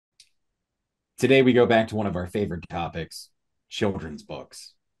Today we go back to one of our favorite topics, children's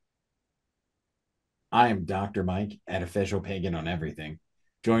books. I am Dr. Mike at Official Pagan on Everything.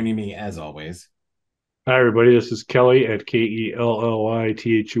 Joining me as always. Hi, everybody. This is Kelly at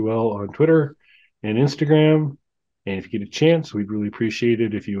KELLYTHUL on Twitter and Instagram. And if you get a chance, we'd really appreciate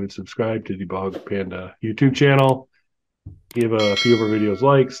it if you would subscribe to the Bog Panda YouTube channel, give a few of our videos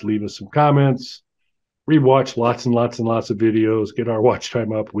likes, leave us some comments, rewatch lots and lots and lots of videos, get our watch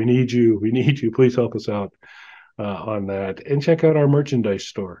time up. We need you. We need you. Please help us out on that. And check out our merchandise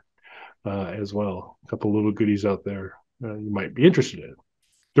store as well. A couple little goodies out there you might be interested in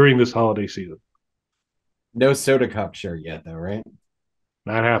during this holiday season. No soda cup shirt yet, though, right?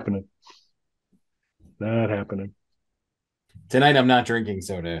 Not happening. Not happening. Tonight I'm not drinking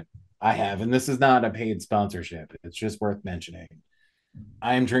soda. I have, and this is not a paid sponsorship. It's just worth mentioning.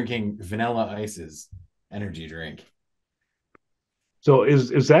 I am drinking Vanilla Ice's energy drink. So is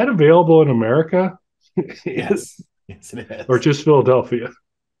that available in America Yes. Yes, it or is. just Philadelphia?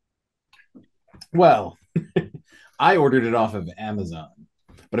 Well, I ordered it off of Amazon,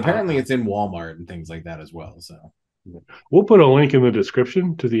 but apparently Uh, it's in Walmart and things like that as well. So we'll put a link in the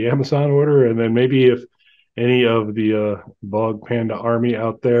description to the Amazon order, and then maybe if any of the Bog Panda Army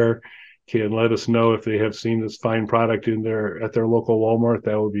out there can let us know if they have seen this fine product in their at their local Walmart,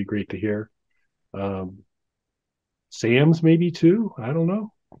 that would be great to hear. Um, Sam's maybe too. I don't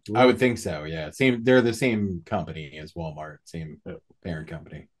know. I We'll, would think so. Yeah. Same. They're the same company as Walmart, same parent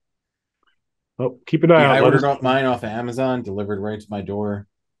company. oh, keep an eye Yeah. out. I Let ordered us. mine off of Amazon, delivered right to my door.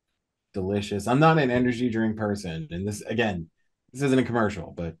 Delicious. I'm not an energy drink person. And this, again, this isn't a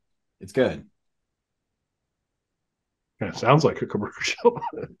commercial, but it's good. It sounds like a commercial.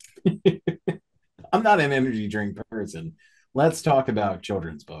 I'm not an energy drink person. Let's talk about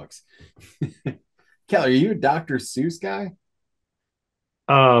children's books. Kelly, are you a Dr. Seuss guy?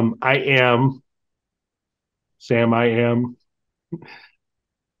 I am Sam. I am.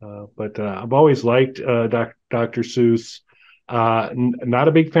 But I've always liked Dr. Seuss. Not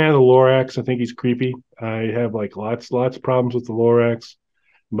a big fan of the Lorax. I think he's creepy. I have like lots of problems with the Lorax,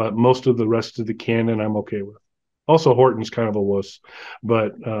 but most of the rest of the canon I'm okay with. Also, Horton's kind of a wuss,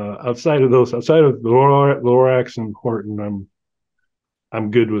 but outside of the Lorax and Horton,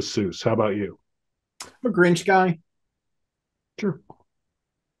 I'm good with Seuss. How about you? I'm a Grinch guy. Sure.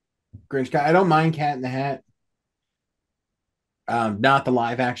 Grinch guy. I don't mind Cat in the Hat. Not the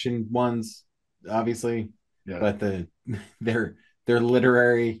live action ones, obviously, Yeah. but their their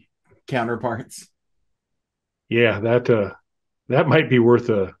literary counterparts. Yeah, that might be worth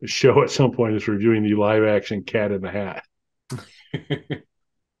a show at some point. Is reviewing the live action Cat in the Hat.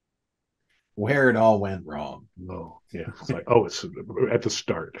 Where it all went wrong. No, yeah, it's like it's at the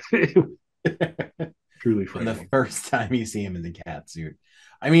start. Truly And the frightening. first time you see him in the cat suit.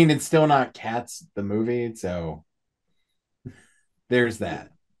 I mean, it's still not Cats the movie, so there's that.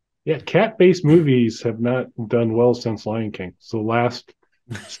 Yeah, cat-based movies have not done well since Lion King. It's the last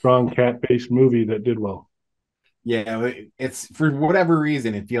strong cat-based movie that did well. Yeah, it's for whatever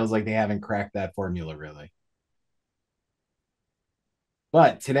reason, it feels like they haven't cracked that formula really.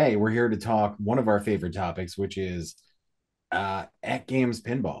 But today we're here to talk one of our favorite topics, which is AtGames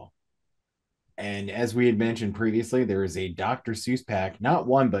Pinball. And as we had mentioned previously, there is a Dr. Seuss pack, not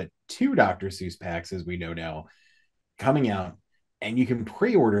one, but two Dr. Seuss packs, as we know now, coming out. And you can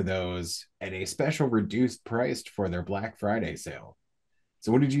pre order those at a special reduced price for their Black Friday sale.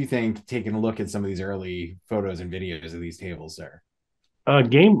 So, what did you think taking a look at some of these early photos and videos of these tables, sir?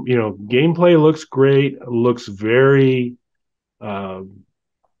 Gameplay looks great. Looks very uh,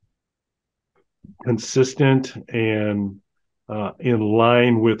 consistent and in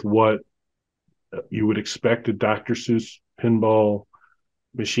line with what you would expect a Dr. Seuss pinball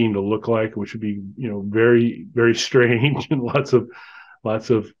machine to look like, which would be very very strange and lots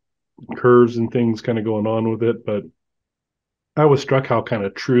of curves and things kind of going on with it. But I was struck how kind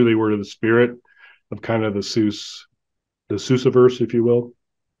of true they were to the spirit of kind of the Seussiverse, if you will.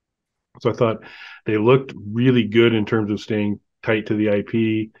 So I thought they looked really good in terms of staying tight to the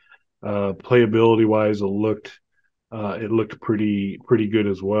IP. Playability wise, it looked pretty good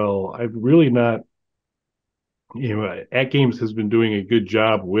as well. I've really not, AtGames has been doing a good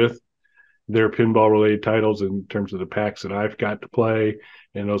job with their pinball related titles in terms of the packs that I've got to play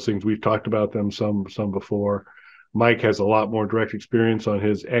and those things. We've talked about them some before. Mike has a lot more direct experience on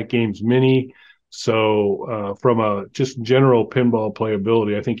his AtGames Mini. So from a just general pinball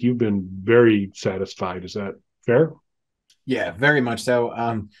playability, I think you've been very satisfied. Is that fair? Yeah, very much so.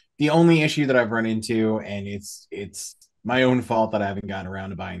 The only issue that I've run into, and it's my own fault that I haven't gotten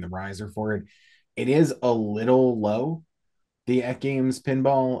around to buying the riser for it, it is a little low. the AtGames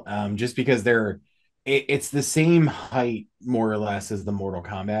Pinball, just because it's the same height more or less as the Mortal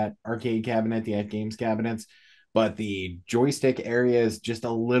Kombat arcade cabinet, the AtGames cabinets, but the joystick area is just a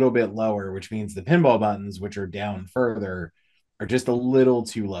little bit lower, which means the pinball buttons, which are down further, are just a little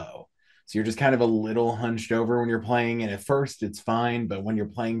too low. So you're just kind of a little hunched over when you're playing. And at first, it's fine. But when you're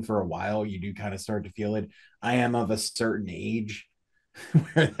playing for a while, you do kind of start to feel it. I am of a certain age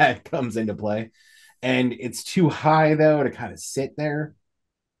where that comes into play. And it's too high, though, to kind of sit there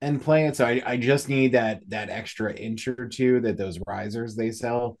and play it. So I just need that extra inch or two that those risers they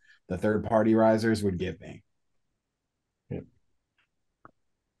sell, the third party risers, would give me. Yeah.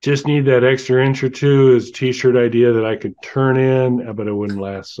 Just need that extra inch or two is t-shirt idea that I could turn in, but it wouldn't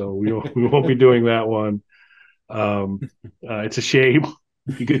last. So we won't be doing that one. It's a shame.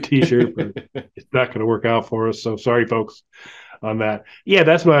 Be a good t-shirt, but it's not going to work out for us. So sorry, folks, on that. Yeah,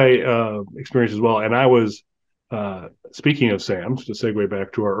 that's my experience as well. And I was speaking of Sam's to segue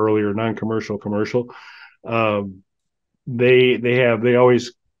back to our earlier non-commercial commercial. Um, they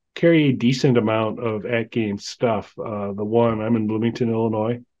always carry a decent amount of AtGame stuff. The one I'm in Bloomington,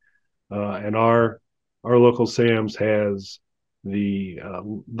 Illinois, and our local Sam's has the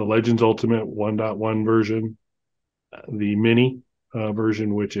Legends Ultimate 1.1 version, the Mini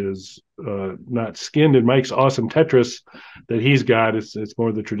version, which is not skinned in Mike's awesome Tetris that he's got. It's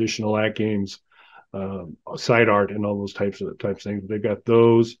more the traditional AtGames side art and all those types of things. They've got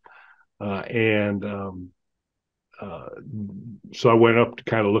those, and so I went up to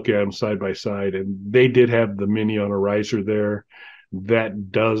kind of look at them side by side, and they did have the Mini on a riser there.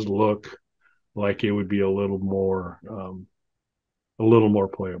 That does look like it would be a little more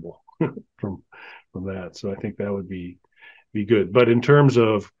playable from that. So I think that would be good. But in terms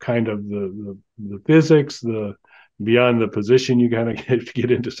of kind of the physics, the beyond the position you kind of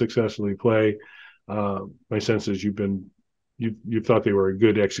get into successfully play, my sense is you've thought they were a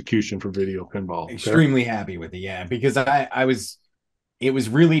good execution for video pinball. Fair? Extremely happy with it, yeah, because I was it was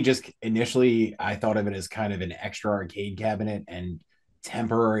really just initially I thought of it as kind of an extra arcade cabinet and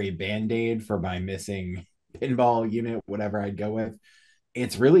temporary band-aid for my missing pinball unit, whatever I'd go with.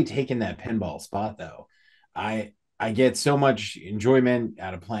 It's really taken that pinball spot though. I get so much enjoyment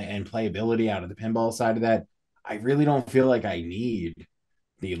out of play and playability out of the pinball side of that. I really don't feel like I need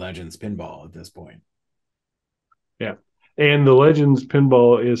the Legends pinball at this point. Yeah. And the Legends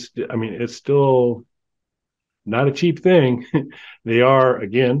pinball is, I mean, it's still not a cheap thing. They are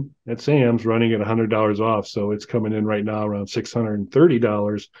again at Sam's running at $100 off, so it's coming in right now around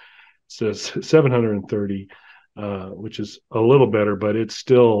 $630. It says 730, which is a little better, but it's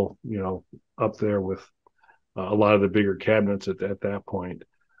still up there with a lot of the bigger cabinets at that point.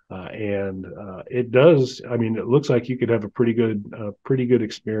 And it does. I mean, it looks like you could have a pretty good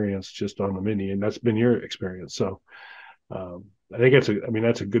experience just on the Mini, and that's been your experience. So I think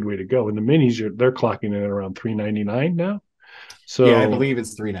that's a good way to go. And the minis, they're clocking in at around $399 now. Yeah, I So believe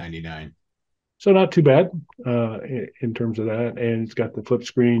it's 399. so not too bad in terms of that. And it's got the flip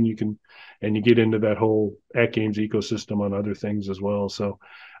screen. And you get into that whole AtGames ecosystem on other things as well. So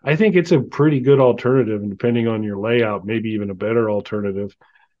I think it's a pretty good alternative, and depending on your layout, maybe even a better alternative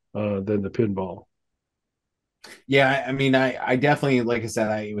than the pinball. Yeah, I mean, I definitely, like I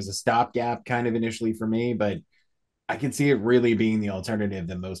said, it was a stopgap kind of initially for me, but I can see it really being the alternative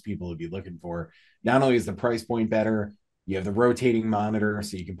that most people would be looking for. Not only is the price point better, you have the rotating monitor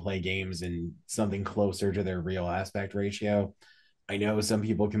so you can play games in something closer to their real aspect ratio. I know some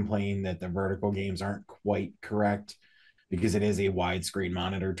people complain that the vertical games aren't quite correct because it is a widescreen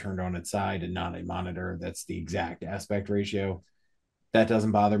monitor turned on its side and not a monitor that's the exact aspect ratio. That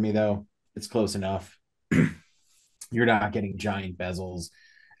doesn't bother me though. It's close enough. You're not getting giant bezels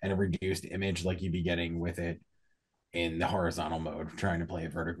and a reduced image like you'd be getting with it in the horizontal mode trying to play a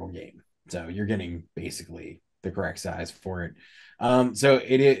vertical game. So you're getting basically the correct size for it. So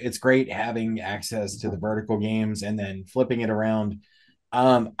it's great having access to the vertical games and then flipping it around.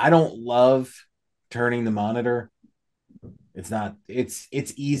 I don't love turning the monitor.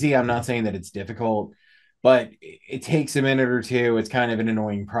 It's easy. I'm not saying that it's difficult, but it takes a minute or two. It's kind of an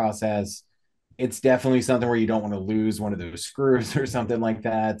annoying process. It's definitely something where you don't want to lose one of those screws or something like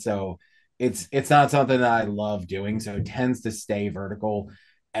that. So it's not something that I love doing. So it tends to stay vertical.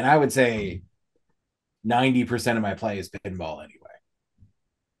 And I would say 90% of my play is pinball anyway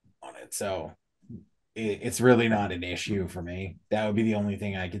on it. So it's really not an issue for me. That would be the only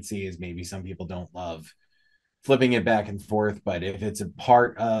thing I could see is maybe some people don't love flipping it back and forth. But if it's a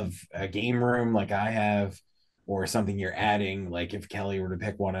part of a game room like I have, or something you're adding, like if Kelly were to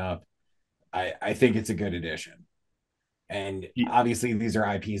pick one up, I think it's a good addition. And obviously, these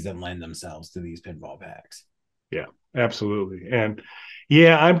are IPs that lend themselves to these pinball packs. Yeah. Absolutely. And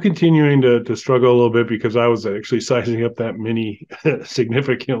yeah, I'm continuing to struggle a little bit because I was actually sizing up that mini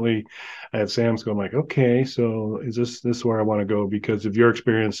significantly. I had Sam's going like, okay, so is this where I want to go? Because of your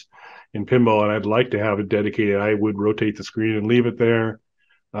experience in pinball, and I'd like to have it dedicated, I would rotate the screen and leave it there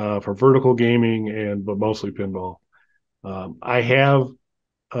for vertical gaming but mostly pinball. I have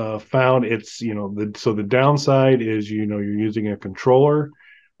found it's so the downside is you're using a controller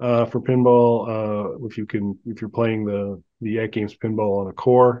for pinball if you're playing the AtGames pinball on a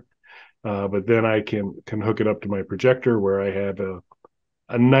core, but then I can hook it up to my projector where I have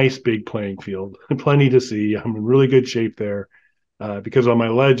a nice big playing field, plenty to see. I'm in really good shape there because on my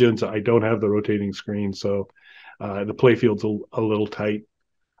Legends I don't have the rotating screen, so the play field's a little tight,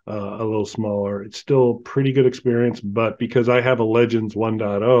 a little smaller. It's still pretty good experience, but because I have a Legends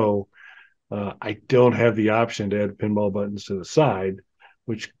 1.0, I don't have the option to add pinball buttons to the side,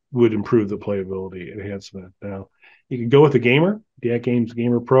 which would improve the playability enhancement. Now, you can go with the Gamer, the AtGames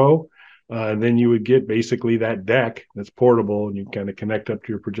Gamer Pro, and then you would get basically that deck that's portable, and you kind of connect up to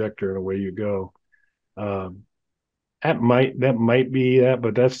your projector, and away you go. Um, that might be that,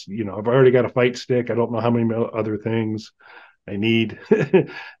 but that's I've already got a fight stick. I don't know how many other things I need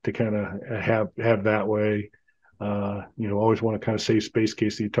to kind of have that way. Always want to kind of save space in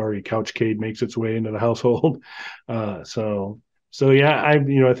case the Atari Couchcade makes its way into the household. So yeah,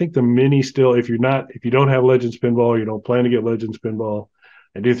 I think the Mini still, if you don't have Legends Pinball, you don't plan to get Legends Pinball,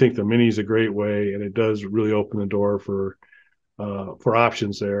 I do think the Mini is a great way, and it does really open the door for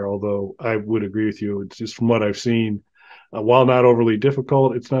options there. Although I would agree with you, it's just from what I've seen, while not overly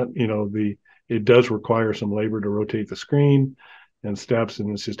difficult, it's not it does require some labor to rotate the screen and steps,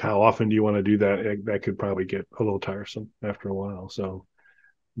 and it's just how often do you want to do that? That could probably get a little tiresome after a while. So,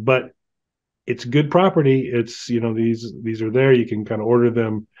 but it's good property. It's these are there. You can kind of order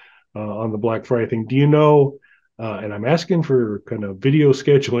them on the Black Friday thing. Do you know? And I'm asking for kind of video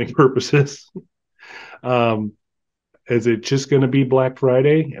scheduling purposes. um, is it just going to be Black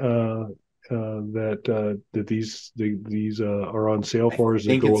Friday that these are on sale I for? As it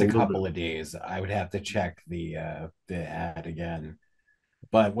think go a it's a little bit? couple of days. I would have to check the ad again.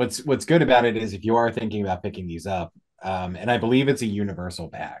 But what's good about it is if you are thinking about picking these up, and I believe it's a universal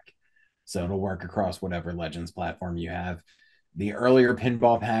pack, so it'll work across whatever Legends platform you have. The earlier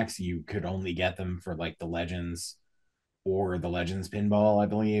pinball packs, you could only get them for like the Legends or the Legends Pinball, I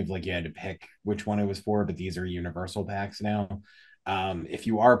believe. Like you had to pick which one it was for, but these are universal packs now. If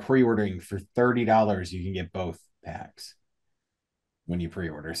you are pre-ordering for $30, you can get both packs when you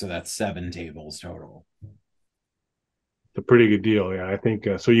pre-order. So that's 7 tables total. It's a pretty good deal. Yeah, I think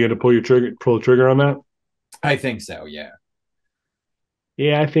so. You had to pull the trigger on that. I think so, yeah.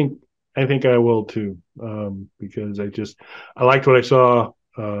 Yeah, I think I will too, because I liked what I saw.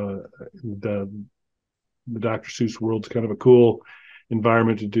 The the Dr. Seuss world's kind of a cool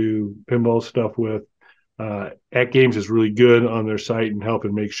environment to do pinball stuff with. AtGames is really good on their site and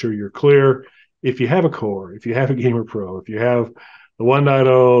helping make sure you're clear. If you have a core, if you have a Gamer Pro, if you have the 1.0,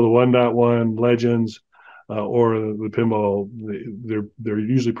 the 1.1 Legends, or the pinball, they're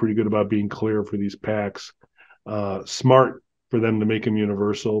usually pretty good about being clear for these packs. Smart for them to make them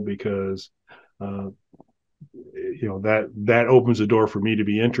universal because uh, that opens the door for me to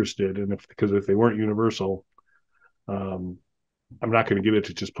be interested. And if they weren't universal, um, I'm not going to get it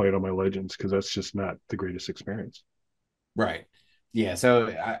to just play it on my Legends because that's just not the greatest experience. Right. Yeah.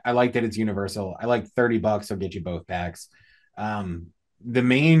 So I like that it's universal. I like $30 will get you both packs. Um, the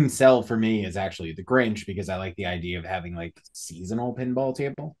main sell for me is actually the Grinch because I like the idea of having like seasonal pinball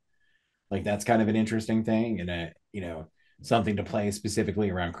table. Like that's kind of an interesting thing and something to play specifically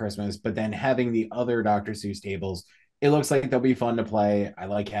around Christmas. But then having the other Dr. Seuss tables, it looks like they'll be fun to play. I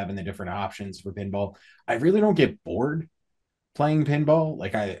like having the different options for pinball. I really don't get bored playing pinball.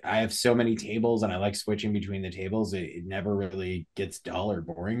 Like I have so many tables and I like switching between the tables. It never really gets dull or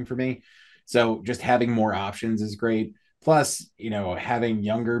boring for me. So just having more options is great. Plus, having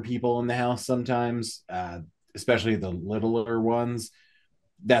younger people in the house sometimes, especially the littler ones,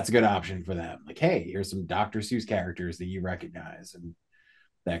 that's a good option for them. Like, hey, here's some Dr. Seuss characters that you recognize and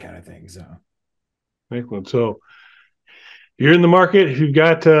that kind of thing. So Excellent. So you're in the market. If you've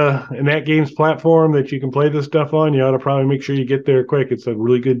got an AtGames platform that you can play this stuff on, you ought to probably make sure you get there quick. It's a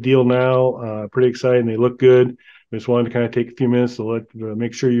really good deal now. Pretty exciting. They look good. I just wanted to kind of take a few minutes to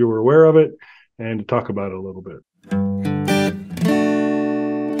make sure you were aware of it and to talk about it a little bit.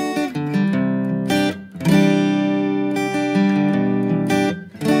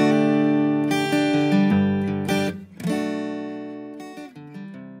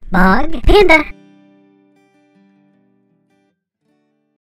 Bog Panda.